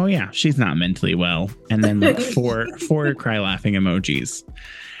realized, oh yeah, she's not mentally well. And then like four cry laughing emojis.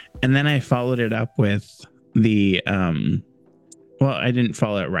 And then I followed it up with the I didn't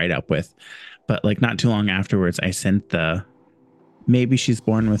follow it right up with, but like not too long afterwards, I sent the maybe she's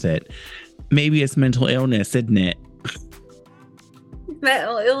born with it. Maybe it's mental illness, isn't it?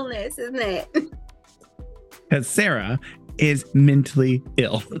 Mental illness, isn't it? Because Sarah is mentally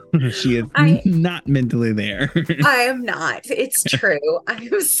ill. She is not mentally there. I am not. It's true. I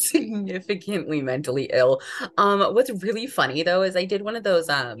am significantly mentally ill. What's really funny though is I did one of those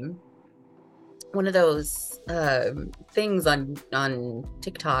things on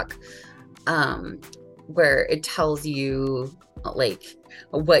TikTok where it tells you like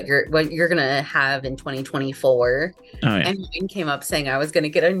what you're gonna have in 2024. Oh yeah. And mine came up saying I was gonna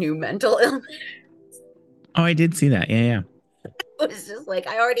get a new mental illness. Oh, I did see that. Yeah. It was just like,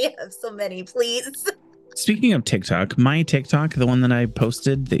 I already have so many, please. Speaking of TikTok, my TikTok, the one that I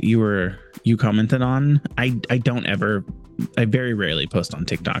posted that you commented on, I very rarely post on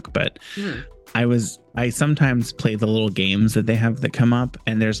TikTok, but I sometimes play the little games that they have that come up,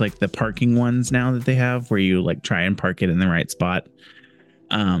 and there's like the parking ones now that they have where you like try and park it in the right spot.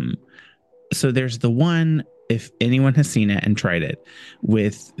 So there's the one, if anyone has seen it and tried it,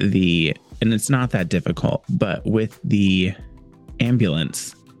 and it's not that difficult, but with the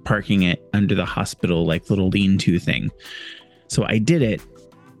ambulance parking it under the hospital, like little lean-to thing. So I did it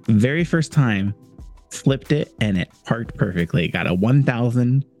very first time, flipped it, and it parked perfectly. Got a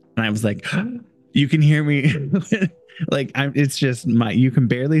 1,000, and I was like, you can hear me. Like it's just you can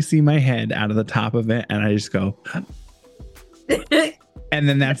barely see my head out of the top of it, and I just go. And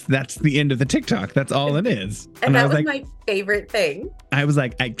then that's the end of the TikTok. That's all it is. And that was like, my favorite thing. I was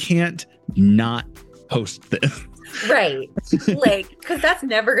like, I can't not post this. Right. Like, because that's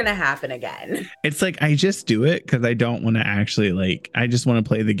never going to happen again. It's like, I just do it because I don't want to actually I just want to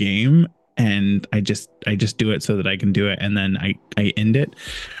play the game, and I just do it so that I can do it. And then I end it.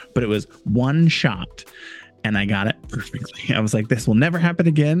 But it was one shot and I got it perfectly. I was like, this will never happen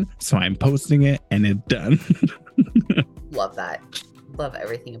again. So I'm posting it, and it's done. Love that. Love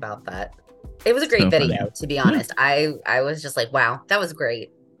everything about that. It was a great video, funny. To be honest. Yeah. I was just like, wow, that was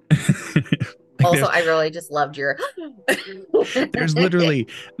great. Also, I really just loved your. there's literally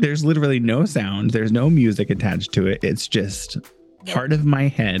no sound. There's no music attached to it. It's just part of my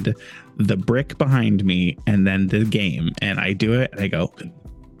head, the brick behind me, and then the game. And I do it, and I go,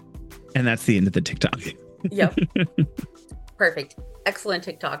 and that's the end of the TikTok. Yep. Perfect. Excellent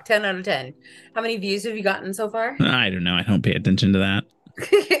TikTok. 10 out of 10. How many views have you gotten so far? I don't know. I don't pay attention to that.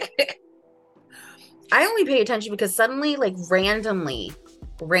 I only pay attention because suddenly, like randomly,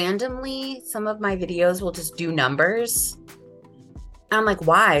 some of my videos will just do numbers. I'm like,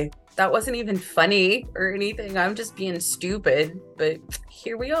 why? That wasn't even funny or anything. I'm just being stupid, but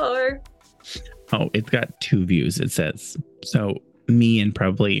here we are. Oh, it's got 2 views, it says. So me and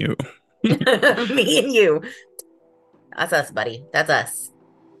probably you. Me and you. That's us, buddy. That's us.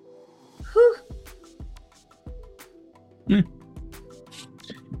 Whew.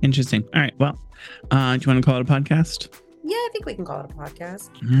 Interesting. All right. Well, do you want to call it a podcast? Yeah, I think we can call it a podcast.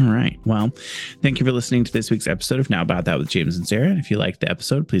 All right. Well, thank you for listening to this week's episode of Now About That with James and Sarah. If you liked the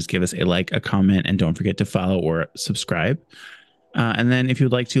episode, please give us a like, a comment, and don't forget to follow or subscribe. And then if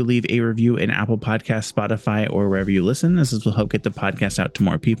you'd like to leave a review in Apple Podcasts, Spotify, or wherever you listen, this will help get the podcast out to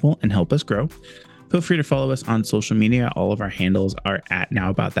more people and help us grow. Feel free to follow us on social media. All of our handles are at Now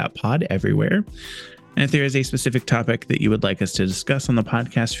About That Pod everywhere. And if there is a specific topic that you would like us to discuss on the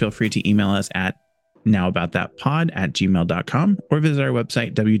podcast, feel free to email us at nowaboutthatpod@gmail.com or visit our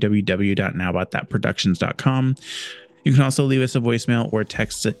website, www.nowaboutthatproductions.com. You can also leave us a voicemail or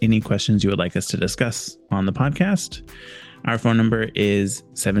text any questions you would like us to discuss on the podcast. Our phone number is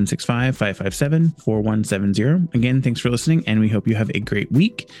 765-557-4170. Again, thanks for listening, and we hope you have a great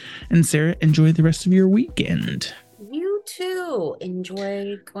week. And Sarah, enjoy the rest of your weekend. You too.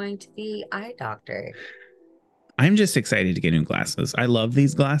 Enjoy going to the eye doctor. I'm just excited to get new glasses. I love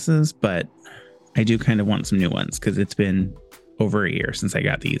these glasses, but I do kind of want some new ones because it's been over a year since I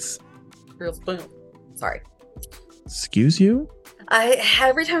got these. Sorry. Excuse you?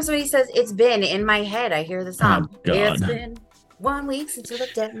 Every time somebody says it's been in my head, I hear the song. Oh, God. It's been 1 week since you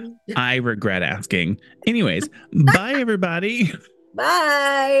looked at me. I regret asking. Anyways, bye, everybody.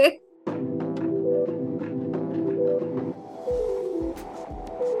 Bye.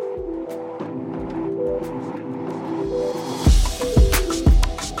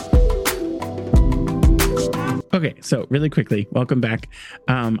 Okay, so really quickly, welcome back.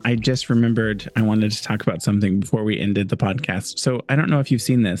 I just remembered I wanted to talk about something before we ended the podcast. So I don't know if you've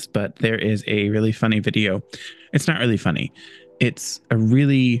seen this, but there is a really funny video. It's not really funny. It's a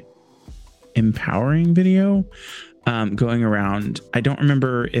really empowering video going around. I don't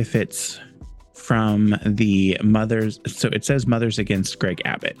remember if it's from the mothers. So it says Mothers Against Greg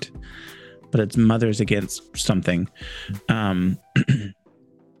Abbott, but it's Mothers Against something.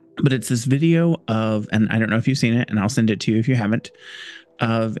 But it's this video of, and I don't know if you've seen it, and I'll send it to you if you haven't,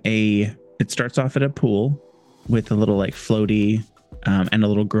 it starts off at a pool with a little like floaty and a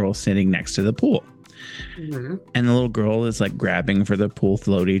little girl sitting next to the pool. Mm-hmm. And the little girl is like grabbing for the pool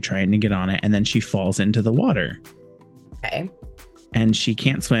floaty, trying to get on it. And then she falls into the water. Okay. And she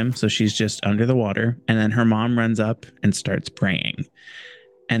can't swim. So she's just under the water. And then her mom runs up and starts praying.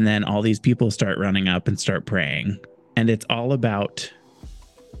 And then all these people start running up and start praying. And it's all about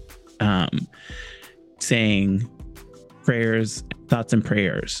saying thoughts and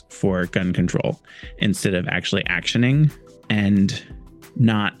prayers for gun control instead of actually actioning and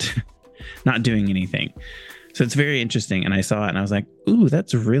not doing anything. So it's very interesting. And I saw it and I was like, ooh,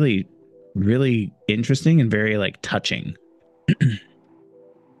 that's really, really interesting and very like touching.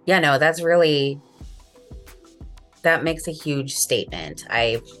 Yeah, no, that makes a huge statement.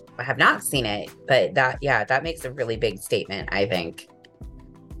 I have not seen it, but that makes a really big statement, I think.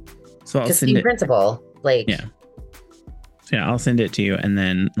 So I'll send it. Principle, like, yeah. So yeah, I'll send it to you, and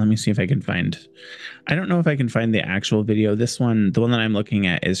then let me see if I can find. I don't know if I can find the actual video. This one, the one that I'm looking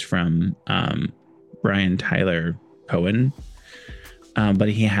at, is from Brian Tyler Cohen, but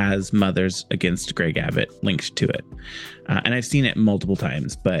he has Mothers Against Greg Abbott linked to it, and I've seen it multiple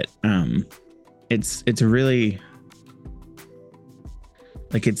times. But it's a really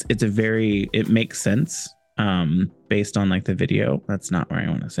like it makes sense based on like the video. That's not where I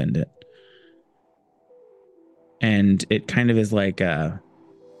want to send it. And it kind of is like,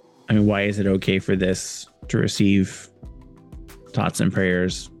 why is it okay for this to receive thoughts and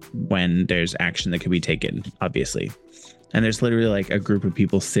prayers when there's action that could be taken, obviously? And there's literally like a group of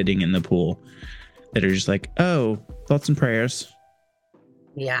people sitting in the pool that are just like, oh, thoughts and prayers.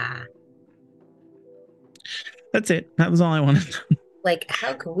 Yeah. That's it. That was all I wanted. Like,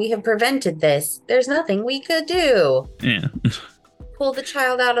 how could we have prevented this? There's nothing we could do. Yeah. Pull the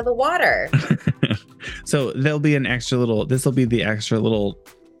child out of the water. So there'll be this will be the extra little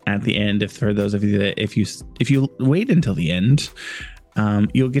at the end. If for those of you that if you wait until the end,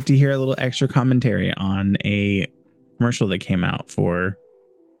 you'll get to hear a little extra commentary on a commercial that came out for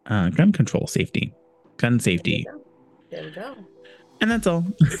gun safety. There we go. And that's all.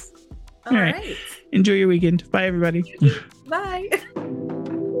 All right. Enjoy your weekend. Bye, everybody. Bye.